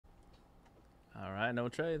All right, no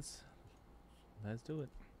trades. Let's do it.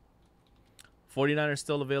 49ers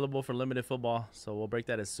still available for limited football, so we'll break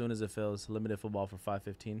that as soon as it fills. Limited football for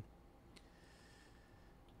 515.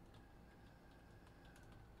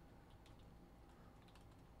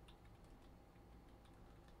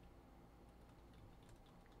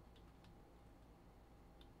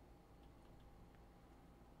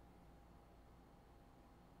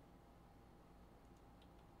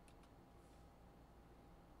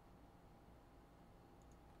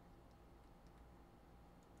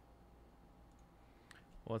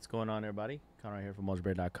 What's going on, everybody? Conrad here from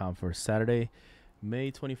Mojobreak.com for Saturday,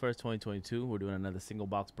 May 21st, 2022. We're doing another single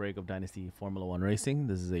box break of Dynasty Formula One Racing.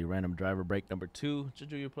 This is a random driver break number 2. Just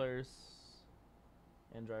do your players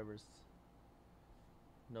and drivers.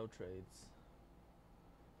 No trades.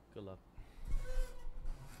 Good luck.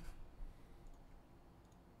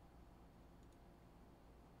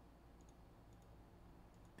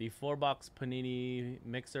 The 4-box Panini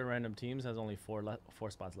Mixer Random Teams has only 4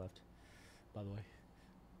 spots left, by the way.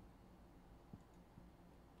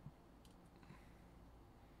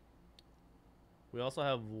 We also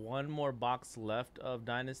have one more box left of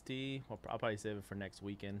Dynasty. I'll probably save it for next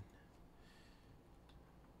weekend.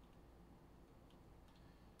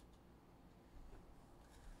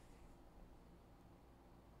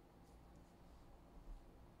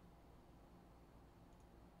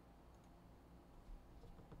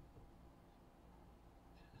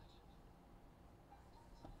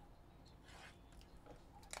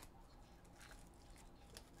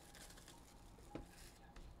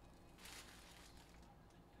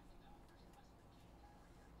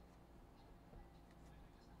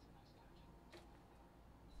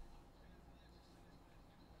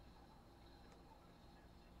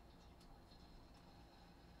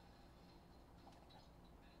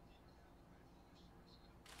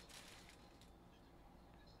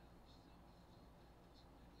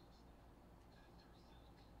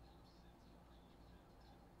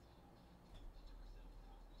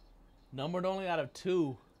 Numbered only out of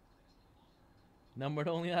 2. Numbered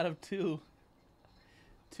only out of 2.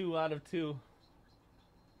 2 out of 2.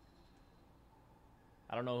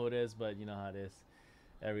 I don't know who it is, but you know how it is.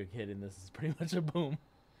 Every kid in this is pretty much a boom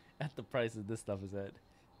at the prices this stuff is at.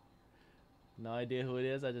 No idea who it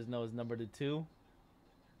is. I just know it's numbered to 2.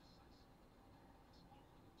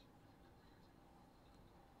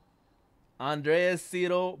 Andreas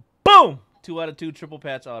Cito. Boom! 2 out of 2 triple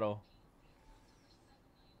patch auto.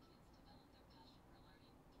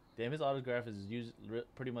 Damn, his autograph is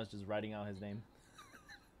pretty much just writing out his name.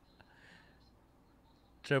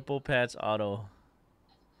 Triple patch auto.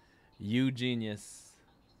 You genius.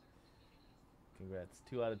 Congrats.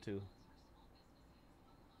 2 out of 2.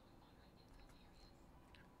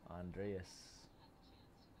 Andreas.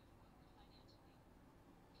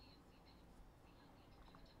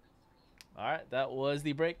 All right, that was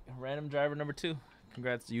the break. Random driver number 2.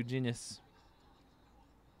 Congrats, you genius.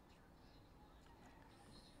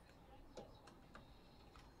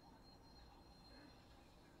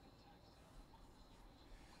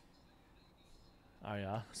 All right,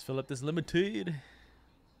 y'all. Let's fill up this limited.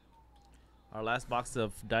 Our last box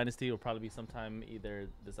of Dynasty will probably be sometime either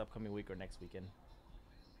this upcoming week or next weekend.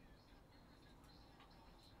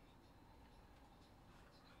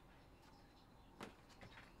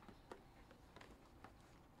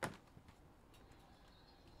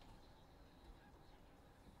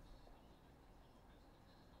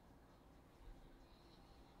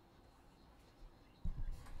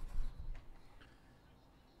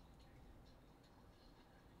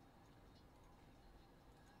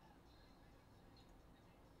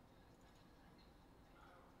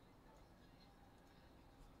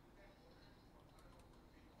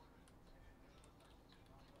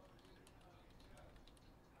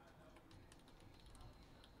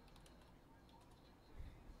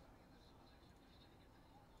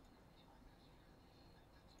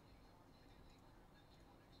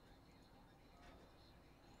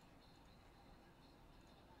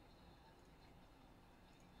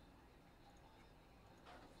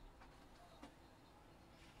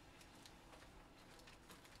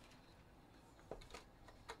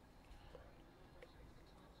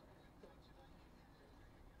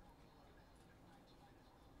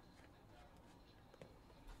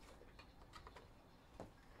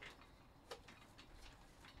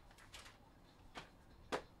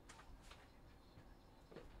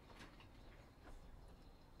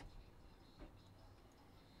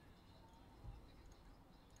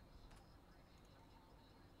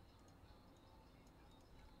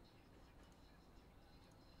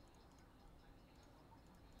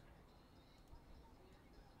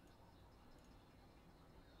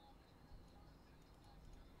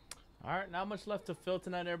 All right, not much left to fill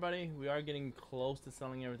tonight, everybody. We are getting close to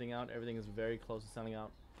selling everything out. Everything is very close to selling out.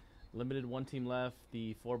 Limited one team left.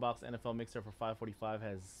 The 4-box NFL mixer for 545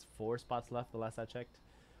 has 4 spots left. The last I checked.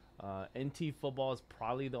 NT football is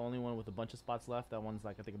probably the only one with a bunch of spots left. That one's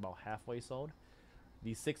like I think about halfway sold.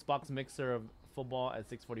 The 6-box mixer of football at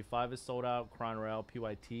 645 is sold out. Crown Royale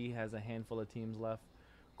PYT has a handful of teams left.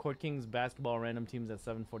 Court Kings basketball random teams at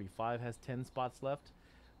 745 has 10 spots left.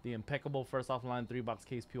 The impeccable first off line 3-box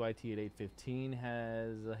case PYT at 815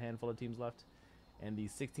 has a handful of teams left. And the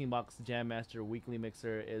 16-box Jam Master weekly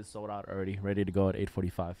mixer is sold out already, ready to go at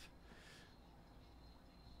 845.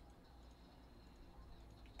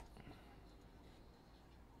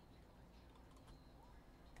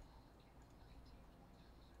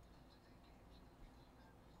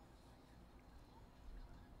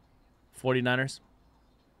 $49ers.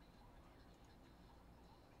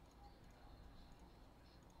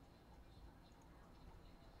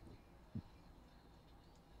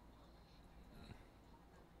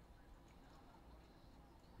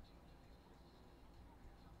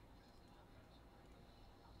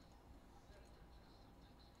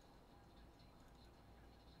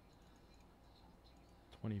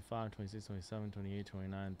 $25, $26, $27, $28,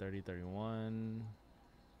 $29, $30, $31.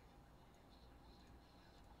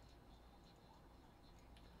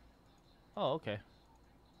 Oh, okay.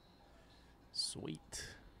 Sweet.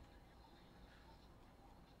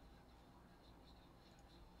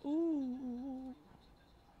 Ooh.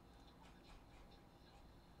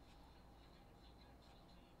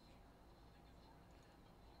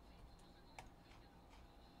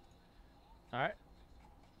 All right.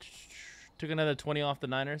 Took another 20 off the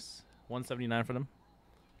Niners. 179 for them.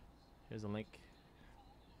 Here's a link.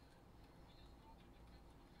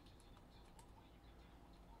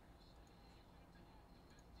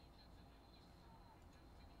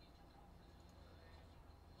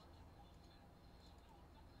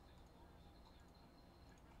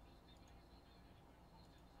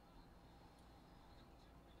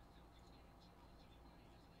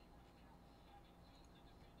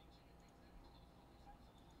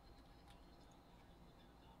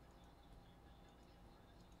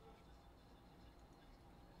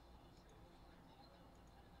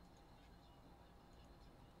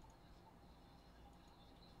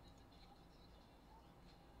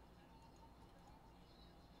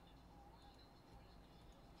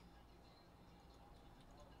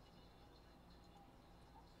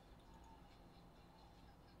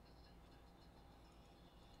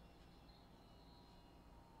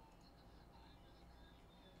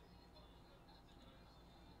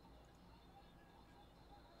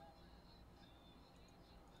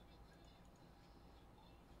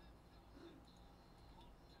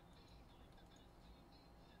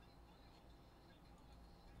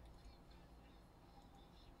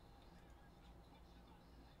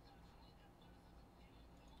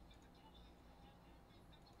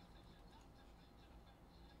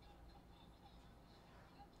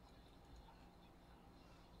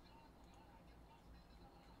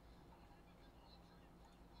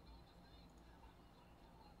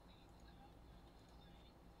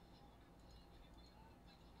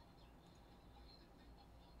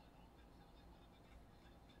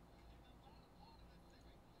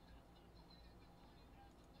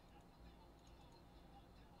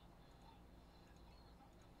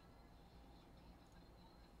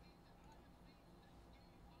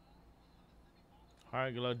 All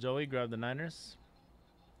right, good luck, Joey. Grab the Niners.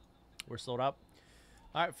 We're sold out.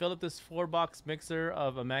 All right, fill up this 4-box mixer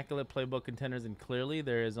of immaculate playbook contenders, and clearly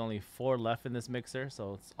there is only 4 left in this mixer,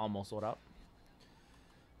 so it's almost sold out.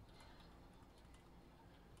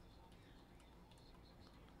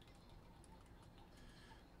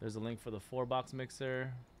 There's a link for the 4-box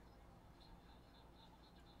mixer.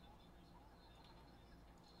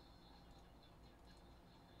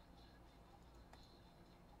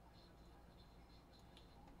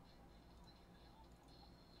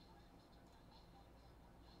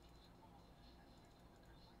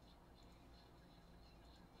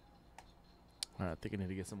 All right, I think I need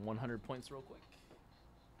to get some 100 points real quick.